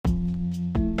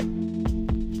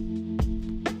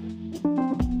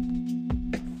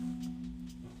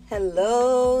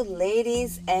Hello,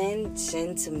 ladies and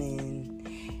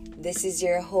gentlemen. This is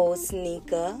your host,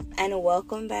 Nika, and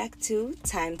welcome back to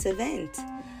Time to Vent.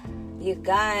 You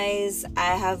guys,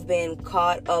 I have been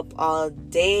caught up all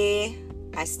day.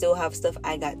 I still have stuff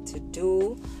I got to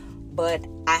do, but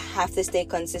I have to stay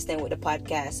consistent with the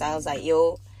podcast. I was like,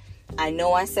 I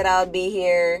know I said I'll be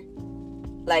here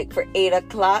for 8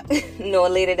 o'clock, no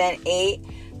later than 8,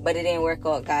 but it didn't work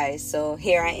out, guys. So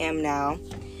here I am now.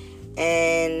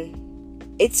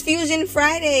 And it's Fusion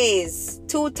Fridays.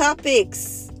 2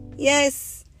 topics.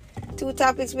 Yes, 2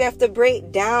 topics we have to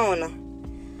break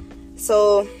down.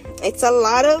 So it's a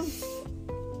lot of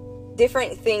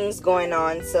different things going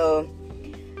on. So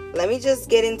let me just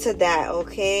get into that,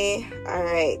 okay? All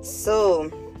right.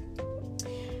 So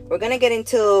we're going to get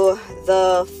into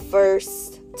the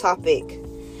first topic.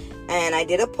 And I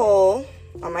did a poll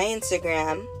on my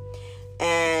Instagram.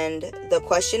 And the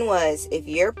question was, if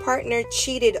your partner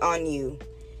cheated on you,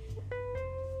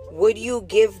 would you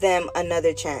give them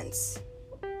another chance?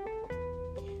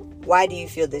 Why do you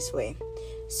feel this way?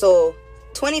 So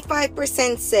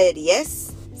 25% said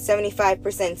yes,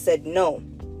 75% said no.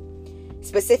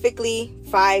 Specifically,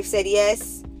 5 said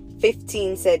yes,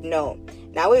 15 said no.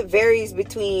 Now it varies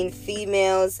between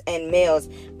females and males,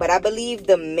 but I believe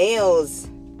the males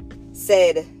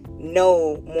said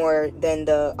no more than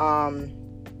the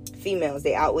females.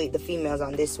 They outweighed the females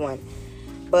on this one.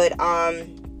 But I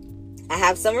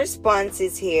have some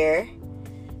responses here,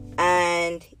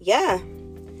 and yeah,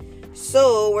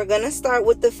 so we're gonna start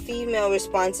with the female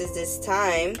responses this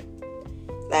time.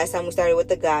 Last time we started with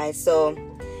the guys. So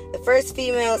the first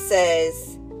female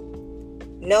says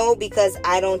no, because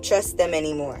I don't trust them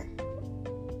anymore.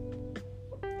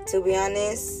 To be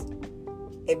honest,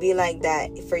 it'd be like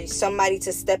that. For somebody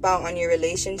to step out on your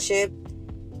relationship,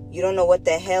 you don't know what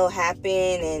the hell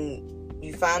happened, and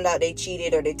you found out they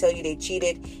cheated, or they tell you they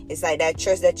cheated. It's like that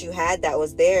trust that you had that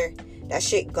was there, that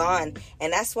shit gone.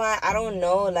 And that's why I don't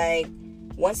know,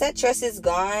 once that trust is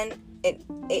gone,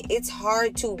 it's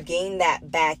hard to gain that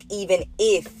back, even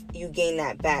if you gain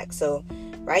that back. So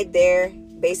right there,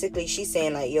 basically she's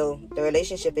saying the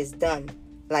relationship is done.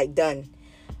 Done.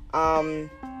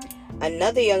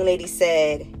 Another young lady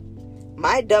said,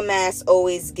 my dumbass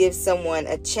always gives someone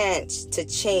a chance to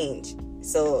change.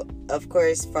 So, of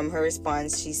course, from her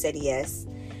response, she said yes.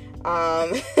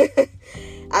 I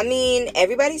mean,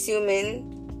 everybody's human.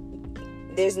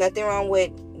 There's nothing wrong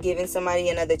with giving somebody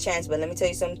another chance. But let me tell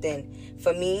you something.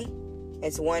 For me,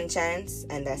 it's one chance,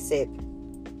 and that's it.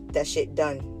 That shit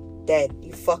done. Dead.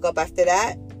 You fuck up after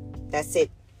that, that's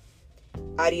it.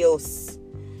 Adios.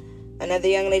 Another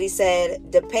young lady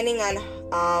said, depending on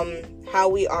how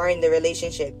we are in the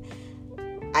relationship,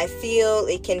 I feel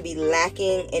it can be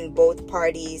lacking in both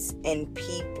parties and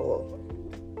people.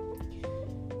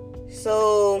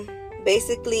 So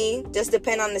basically, just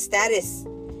depend on the status.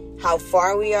 How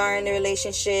far we are in the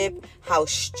relationship, how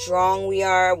strong we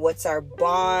are, what's our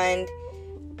bond,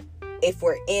 if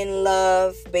we're in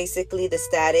love, basically the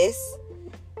status.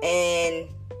 And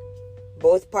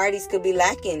both parties could be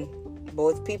lacking.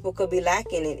 Both people could be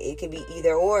lacking. It could be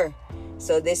either or.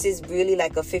 So this is really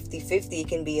like a 50-50. It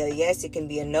can be a yes, it can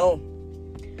be a no.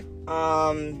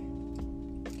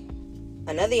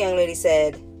 Another young lady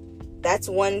said, that's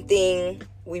one thing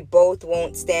we both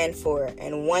won't stand for,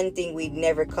 and one thing we'd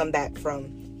never come back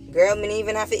from. Girl, me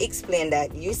even have to explain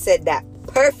that. You said that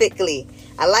perfectly.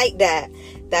 I like that.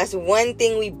 That's one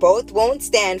thing we both won't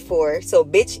stand for. So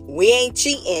bitch, we ain't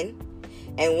cheating.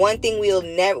 And one thing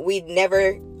we'd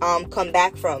never come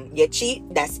back from. You cheat,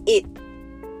 that's it.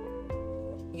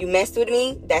 You messed with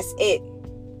me, that's it.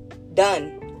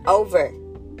 Done. Over.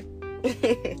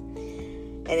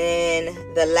 And then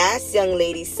the last young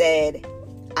lady said,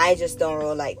 I just don't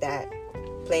roll like that.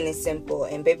 Plain and simple.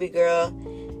 And baby girl,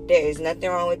 there is nothing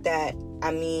wrong with that.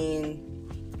 I mean,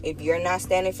 if you're not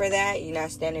standing for that, you're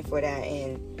not standing for that.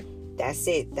 And that's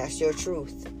it. That's your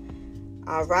truth.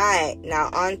 All right. Now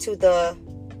on to the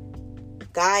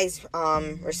guys'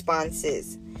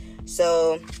 responses.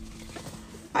 So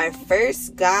our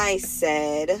first guy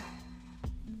said,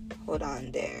 hold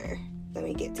on there. Let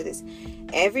me get to this.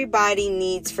 Everybody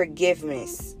needs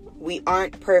forgiveness. We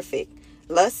aren't perfect.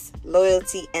 Lust,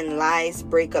 loyalty, and lies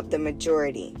break up the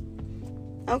majority.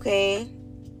 Okay.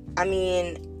 I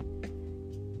mean,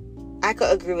 I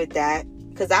could agree with that.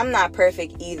 Because I'm not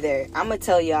perfect either. I'm going to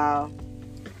tell y'all.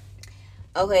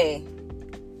 Okay.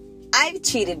 I've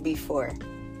cheated before.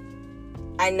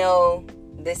 I know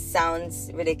this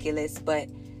sounds ridiculous, but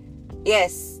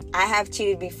yes, I have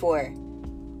cheated before.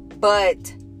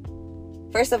 But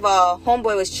first of all,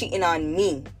 homeboy was cheating on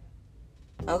me.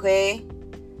 Okay?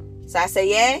 So I said,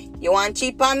 yeah, you want to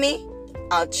cheat on me?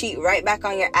 I'll cheat right back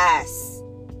on your ass.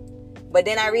 But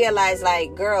then I realized,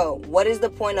 like, girl, what is the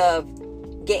point of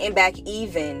getting back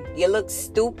even? You look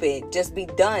stupid. Just be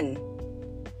done.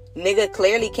 Nigga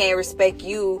clearly can't respect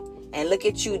you, and look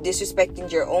at you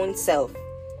disrespecting your own self.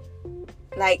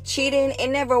 Like, cheating, it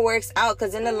never works out,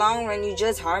 because in the long run, you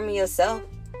just harming yourself.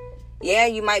 Yeah,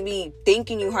 you might be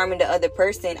thinking you harming the other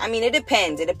person. I mean, it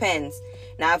depends.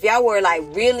 Now, if y'all were, like,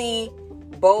 really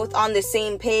both on the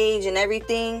same page and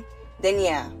everything, then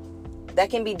yeah, that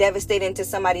can be devastating to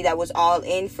somebody that was all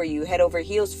in for you, head over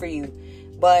heels for you.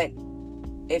 But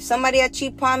if somebody had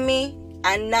cheat on me,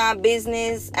 and not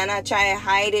business, and I try to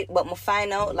hide it, but I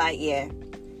find out, like, yeah.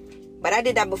 But I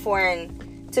did that before,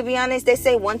 and to be honest, they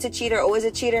say once a cheater, always a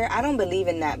cheater. I don't believe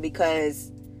in that,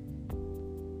 because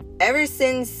ever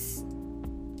since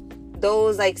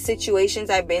those, like,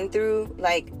 situations I've been through,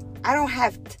 like, I don't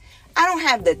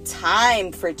have the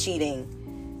time for cheating.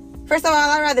 First of all,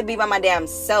 I'd rather be by my damn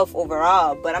self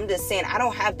overall, but I'm just saying, I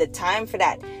don't have the time for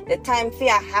that. The time for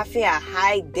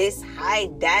hide this,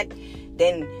 hide that,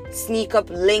 then sneak up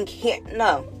link here.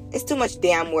 No, it's too much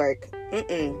damn work.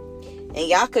 And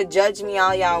y'all could judge me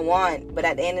all y'all want, but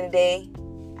at the end of the day,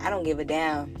 I don't give a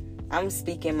damn. I'm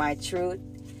speaking my truth,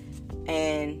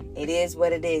 and it is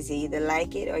what it is. You either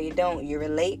like it or you don't. You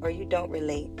relate or you don't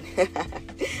relate.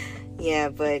 Yeah,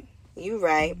 but you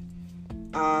right.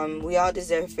 We all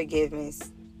deserve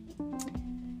forgiveness.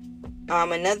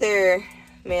 Another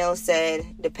male said,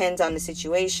 depends on the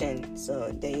situation.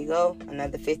 So there you go.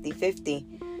 Another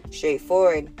 50-50.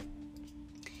 Straightforward.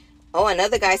 Oh,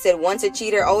 another guy said, once a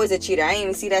cheater, always a cheater. I didn't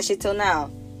even see that shit till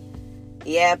now.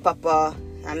 Yeah, Papa.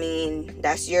 I mean,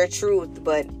 that's your truth,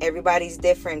 but everybody's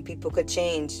different. People could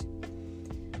change.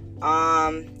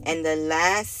 And the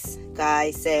last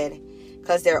guy said,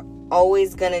 because they're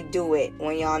always gonna do it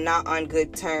when y'all not on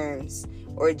good terms,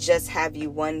 or just have you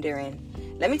wondering.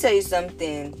 Let me tell you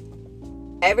something.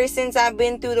 Ever since I've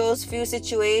been through those few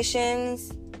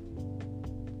situations,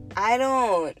 I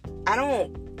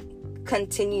don't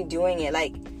continue doing it.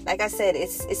 Like I said,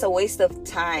 it's a waste of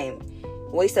time,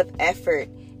 waste of effort.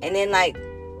 And then, like,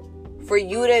 for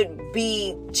you to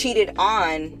be cheated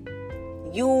on,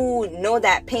 you know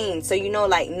that pain, so you know,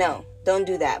 like, no, don't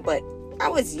do that. But I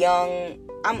was young.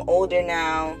 I'm older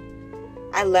now.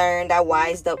 I learned. I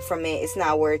wised up from it. It's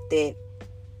not worth it.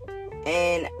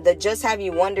 And the just have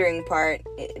you wondering part,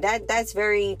 that's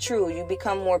very true. You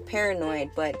become more paranoid.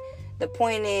 But the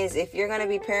point is, if you're going to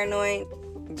be paranoid,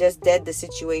 just dead the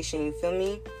situation. You feel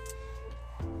me?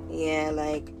 Yeah,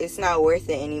 like, it's not worth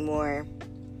it anymore.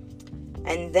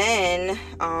 And then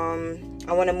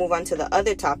I want to move on to the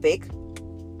other topic,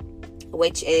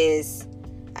 which is,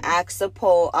 I asked a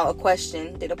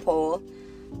question, did a poll,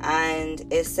 and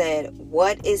it said,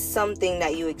 what is something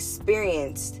that you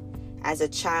experienced as a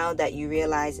child that you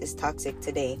realize is toxic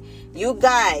today? You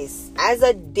guys, as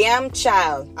a damn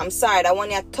child, I'm sorry, that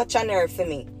one you touch a nerve for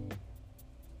me.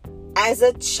 As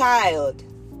a child,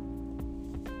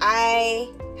 I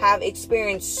have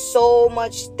experienced so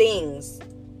much things.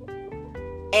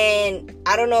 And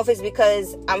I don't know if it's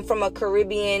because I'm from a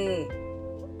Caribbean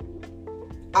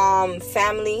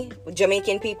family,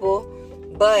 Jamaican people,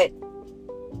 but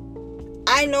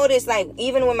I noticed, like,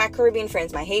 even with my Caribbean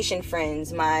friends, my Haitian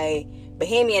friends, my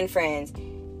Bahamian friends,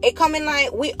 it coming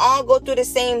like we all go through the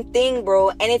same thing, bro,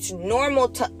 and it's normal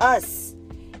to us,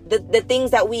 the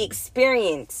things that we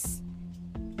experience.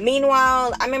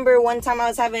 Meanwhile, I remember one time I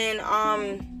was having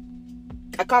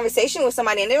a conversation with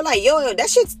somebody, and they were like, yo, that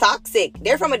shit's toxic.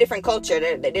 They're from a different culture.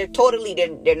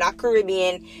 They're not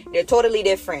Caribbean. They're totally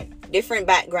different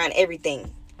background,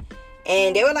 everything.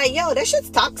 And they were like, yo, that shit's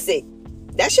toxic.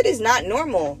 That shit is not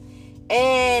normal.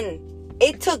 And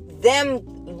it took them,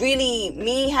 really,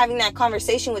 me having that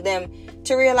conversation with them,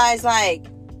 to realize, like,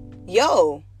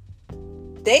 yo,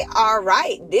 they are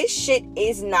right. This shit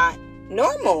is not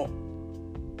normal.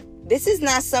 This is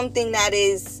not something that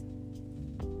is,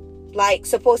 like,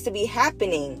 supposed to be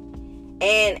happening.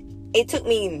 And it took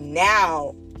me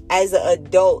now, as an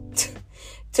adult,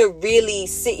 to really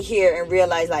sit here and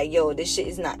realize, like, yo, this shit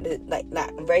is not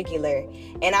regular.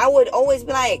 And I would always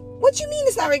be like, what you mean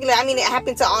it's not regular? I mean, it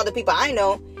happened to all the people I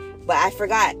know, but I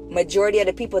forgot, majority of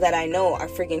the people that I know are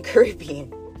freaking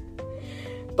Caribbean.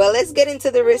 But let's get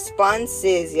into the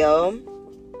responses, yo.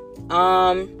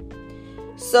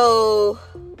 So,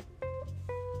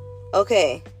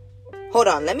 okay, hold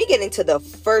on, let me get into the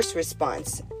first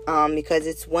response, because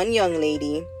it's one young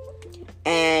lady,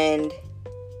 and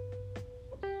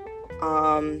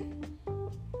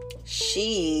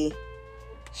she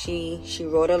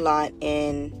wrote a lot,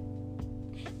 and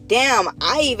Damn,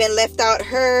 I even left out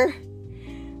her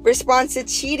response to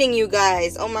cheating, you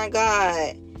guys. Oh my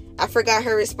God. I forgot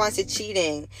her response to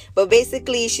cheating. But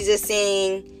basically, she's just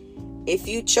saying, if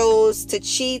you chose to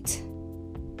cheat,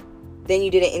 then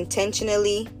you did it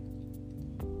intentionally.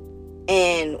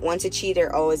 And once a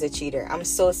cheater, always a cheater. I'm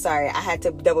so sorry. I had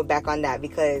to double back on that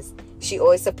because she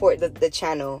always support the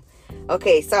channel.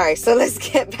 Okay, sorry. So let's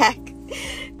get back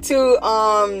to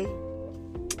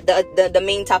the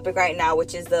main topic right now,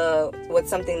 which is what's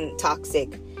something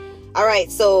toxic. All right,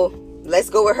 so let's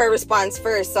go with her response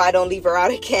first so I don't leave her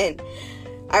out again.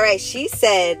 All right, she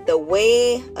said, the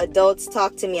way adults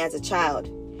talk to me as a child,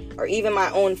 or even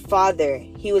my own father,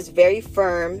 he was very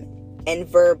firm and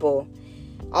verbal,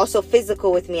 also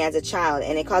physical with me as a child,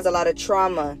 and it caused a lot of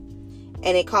trauma,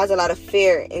 and it caused a lot of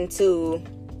fear into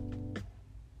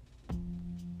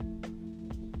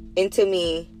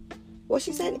me. What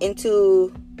she said?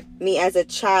 Into me as a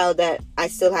child that I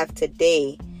still have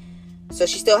today. So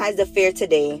she still has the fear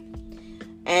today.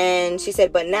 And she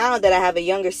said, but now that I have a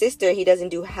younger sister, he doesn't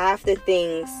do half the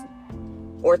things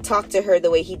or talk to her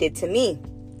the way he did to me.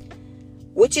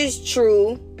 Which is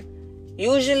true.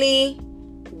 Usually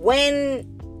when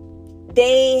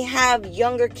they have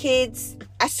younger kids,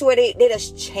 I swear they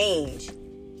just change.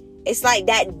 It's like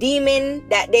that demon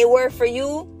that they were for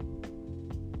you,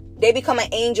 they become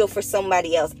an angel for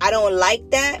somebody else. I don't like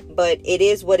that, but it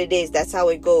is what it is. That's how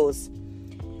it goes.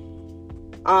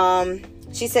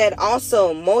 She said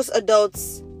also, most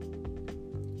adults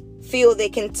feel they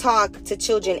can talk to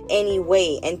children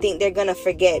anyway and think they're gonna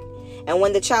forget. And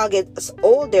when the child gets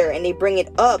older and they bring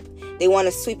it up, they want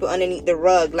to sweep it underneath the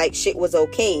rug like shit was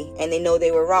okay and they know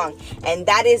they were wrong. And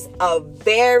that is a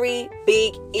very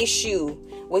big issue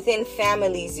within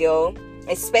families, yo.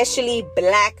 Especially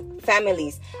black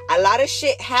families. A lot of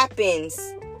shit happens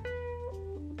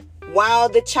while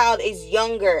the child is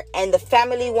younger and the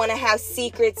family want to have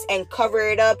secrets and cover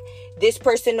it up. This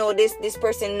person know this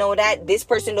person know that, this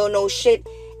person don't know shit.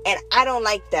 And I don't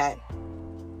like that.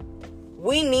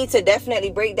 We need to definitely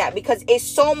break that because it's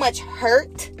so much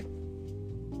hurt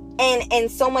and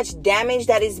so much damage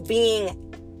that is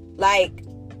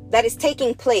that is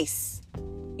taking place.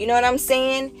 You know what I'm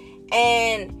saying?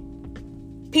 And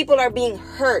people are being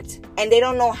hurt and they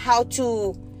don't know how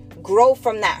to grow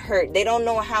from that hurt. They don't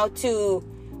know how to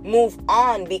move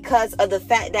on because of the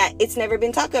fact that it's never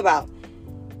been talked about.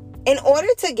 In order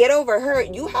to get over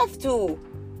hurt, you have to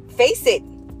face it.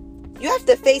 You have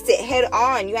to face it head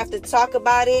on. You have to talk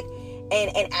about it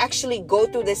and actually go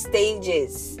through the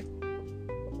stages,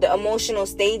 the emotional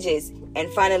stages,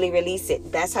 and finally release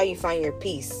it. That's how you find your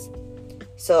peace.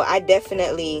 So I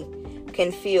definitely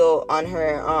can feel on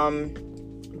her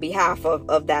behalf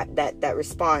of that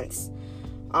response.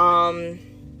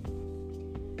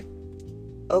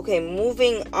 Okay,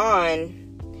 moving on.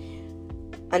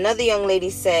 Another young lady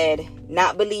said,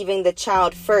 not believing the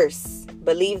child first,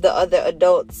 believe the other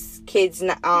adults, kids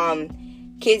that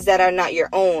are not your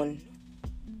own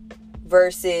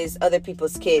versus other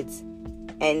people's kids.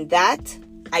 And that,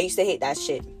 I used to hate that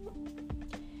shit.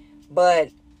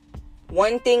 But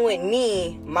one thing with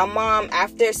me, my mom,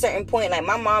 after a certain point, like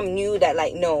my mom knew that,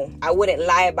 like, no, I wouldn't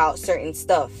lie about certain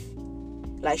stuff.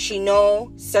 Like, she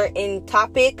know certain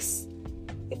topics.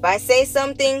 If I say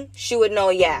something, she would know,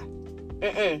 yeah,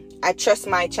 I trust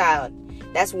my child.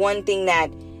 That's one thing that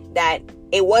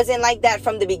it wasn't like that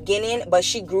from the beginning, but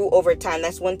she grew over time.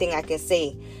 That's one thing I can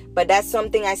say. But that's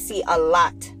something I see a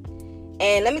lot.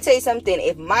 And let me tell you something.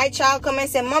 If my child come and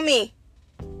say, Mommy,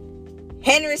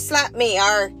 Henry slapped me,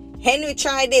 or Henry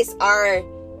tried this, or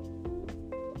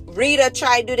Rita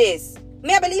tried to do this,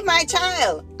 may I believe my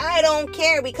child? I don't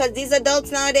care, because these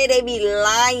adults nowadays, they be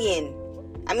lying.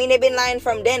 I mean, they've been lying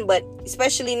from then, but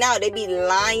especially now, they be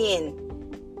lying.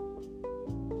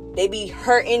 They be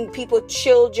hurting people,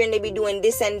 children. They be doing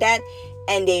this and that,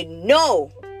 and they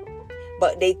know.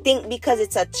 But they think because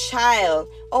it's a child,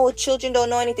 oh, children don't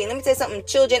know anything. Let me tell you something.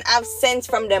 Children have sense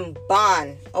from them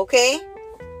born, okay?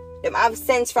 Them have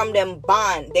sense from them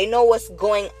born. They know what's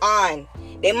going on.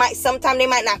 Sometimes they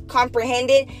might not comprehend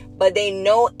it, but they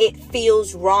know it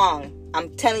feels wrong. I'm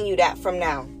telling you that from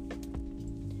now.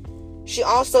 She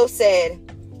also said,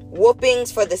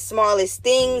 whoopings for the smallest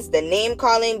things, the name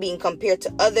calling, being compared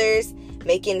to others,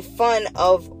 making fun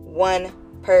of one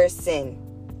person.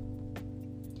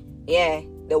 Yeah,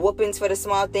 the whoopings for the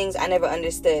small things, I never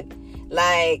understood.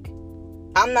 Like,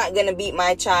 I'm not gonna beat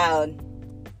my child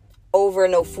over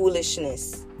no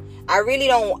foolishness. I really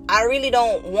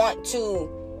don't want to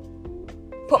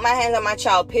put my hands on my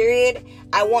child, period.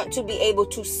 I want to be able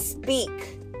to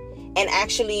speak and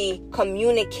actually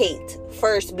communicate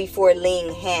first before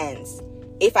laying hands.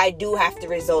 if I do have to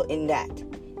result in that.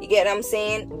 You get what I'm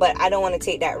saying? But I don't want to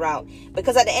take that route.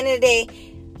 Because at the end of the day,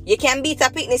 you can beat a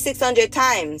picnic 600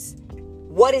 times.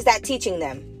 What is that teaching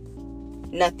them?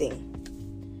 Nothing.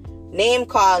 Name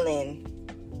calling.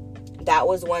 That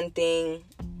was one thing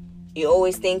you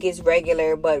always think is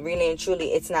regular, but really and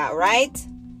truly it's not right.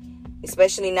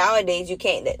 Especially nowadays, you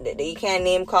can't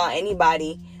name call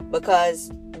anybody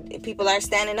because people are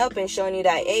standing up and showing you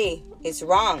that, hey, it's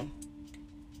wrong.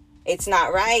 It's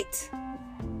not right.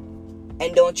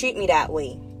 And don't treat me that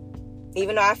way.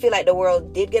 Even though I feel like the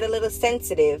world did get a little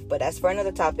sensitive, but that's for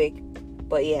another topic.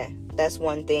 But yeah, that's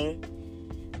one thing.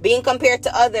 Being compared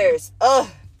to others. Ugh.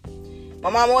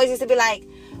 My mom always used to be like,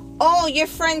 oh, your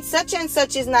friend such and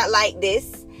such is not like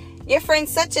this. Your friend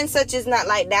such and such is not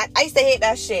like that. I used to hate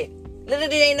that shit. Little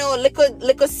did they know,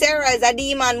 little Sarah is a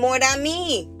demon more than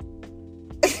me.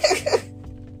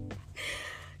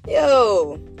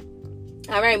 Yo.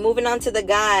 All right, moving on to the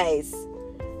guys.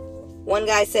 One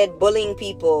guy said bullying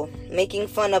people, making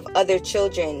fun of other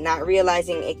children, not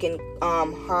realizing it can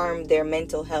harm their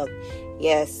mental health.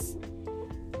 Yes.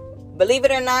 Believe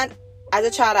it or not, as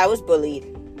a child, I was bullied.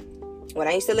 When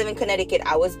I used to live in Connecticut,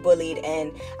 I was bullied.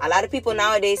 And a lot of people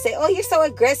nowadays say, oh, you're so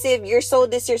aggressive. You're so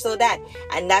this, you're so that.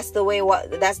 And that's the way,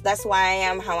 that's why I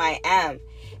am how I am.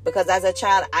 Because as a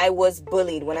child, I was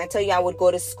bullied. When I tell you I would go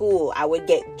to school, I would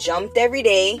get jumped every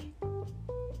day.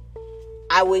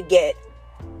 I would get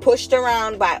pushed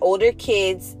around by older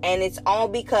kids, and it's all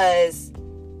because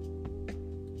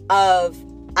of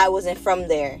I wasn't from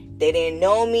there. They didn't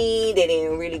know me. They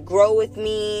didn't really grow with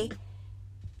me.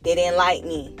 They didn't like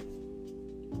me.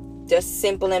 Just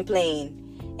simple and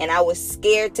plain. And I was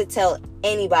scared to tell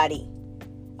anybody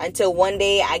until one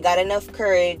day I got enough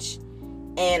courage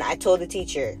and I told the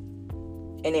teacher.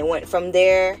 And it went from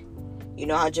there. You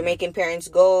know how Jamaican parents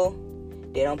go.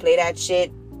 They don't play that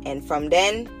shit. And from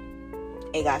then,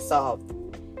 it got solved.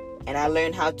 And I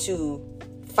learned how to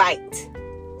fight.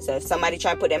 So if somebody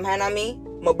try to put them hand on me,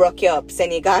 I'ma broke you up,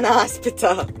 send you to the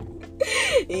hospital.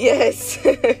 Yes.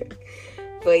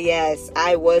 But yes,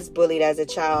 I was bullied as a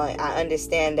child. I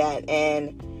understand that.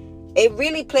 And it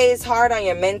really plays hard on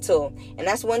your mental. And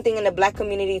that's one thing in the black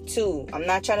community too. I'm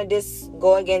not trying to just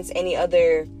go against any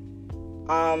other,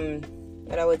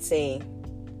 what I would say,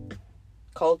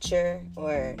 culture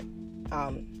or,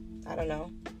 I don't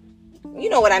know. You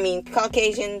know what I mean.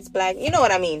 Caucasians, black, you know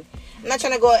what I mean. I'm not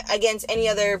trying to go against any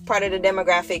other part of the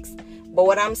demographics. But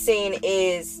what I'm saying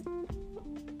is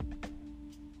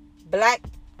black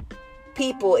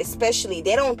people especially,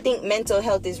 they don't think mental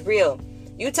health is real.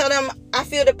 You tell them, I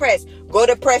feel depressed. Go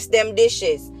depress them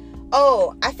dishes.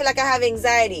 Oh, I feel like I have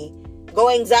anxiety. Go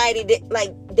anxiety.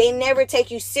 Like, they never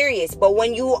take you serious. But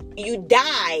when you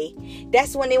die,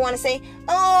 that's when they want to say,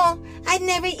 oh, I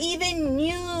never even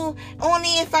knew.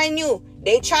 Only if I knew.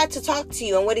 They tried to talk to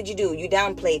you, and what did you do? You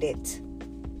downplayed it.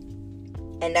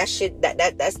 And that shit,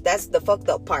 that's the fucked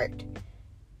up part.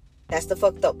 That's the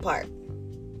fucked up part.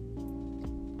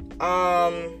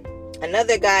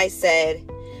 Another guy said,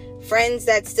 friends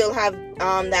that still have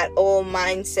that old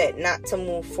mindset not to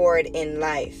move forward in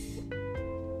life.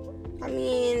 I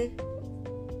mean,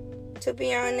 to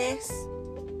be honest,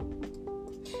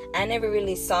 I never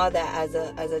really saw that as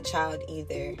a child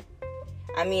either.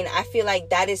 I mean, I feel like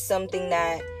that is something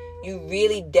that you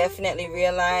really definitely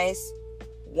realize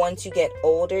once you get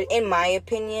older, in my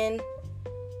opinion.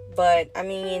 But, I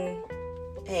mean,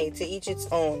 hey, to each its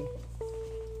own.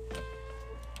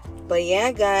 But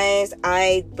yeah, guys,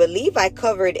 I believe I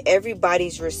covered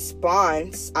everybody's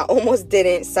response. I almost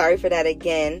didn't. Sorry for that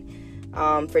again,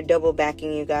 for double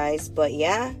backing you guys. But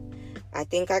yeah, I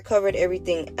think I covered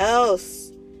everything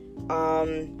else.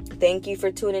 Thank you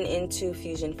for tuning into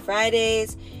Fusion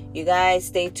Fridays. You guys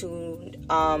stay tuned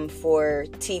for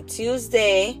Tea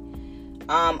Tuesday.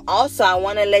 Also, I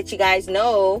want to let you guys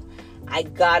know I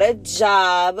got a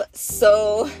job.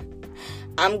 So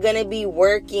I'm going to be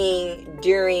working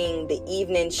during the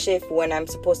evening shift when I'm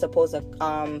supposed to post a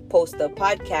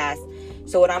podcast.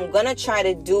 So what I'm going to try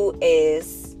to do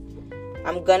is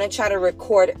I'm going to try to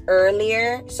record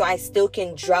earlier so I still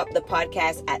can drop the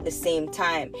podcast at the same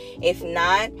time. If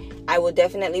not, I will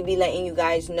definitely be letting you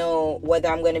guys know whether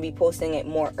I'm going to be posting it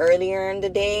more earlier in the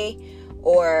day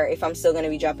or if I'm still going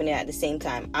to be dropping it at the same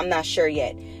time. I'm not sure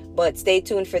yet. But stay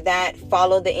tuned for that.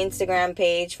 Follow the Instagram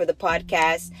page for the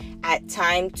podcast at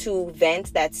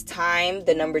Time2Vent. That's time,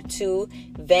 the number 2,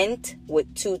 vent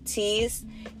with 2 T's,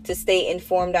 to stay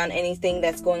informed on anything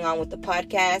that's going on with the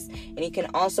podcast. And you can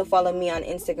also follow me on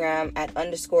Instagram at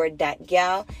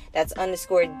 _thatgyal. That's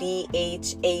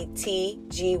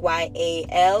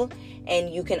 _DHATGYAL.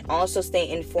 And you can also stay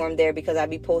informed there because I'll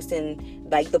be posting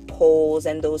like the polls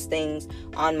and those things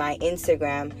on my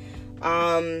Instagram.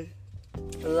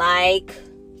 Like,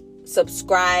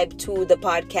 subscribe to the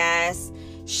podcast,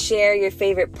 share your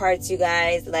favorite parts, you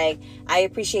guys. Like, I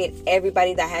appreciate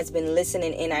everybody that has been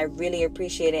listening in. I really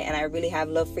appreciate it, and I really have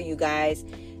love for you guys.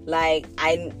 Like,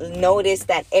 I noticed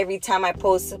that every time I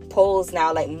post polls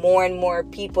now, like, more and more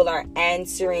people are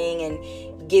answering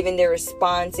and giving their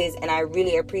responses, and I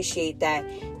really appreciate that.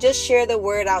 Just share the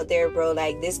word out there, bro.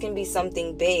 Like, this can be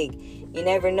something big. You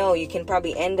never know. You can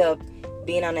probably end up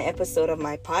being on an episode of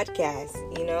my podcast.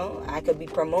 You know, I could be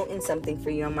promoting something for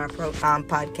you on my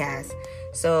podcast.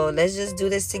 So let's just do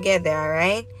this together, all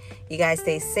right? You guys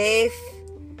stay safe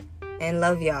and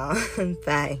love y'all.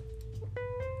 Bye.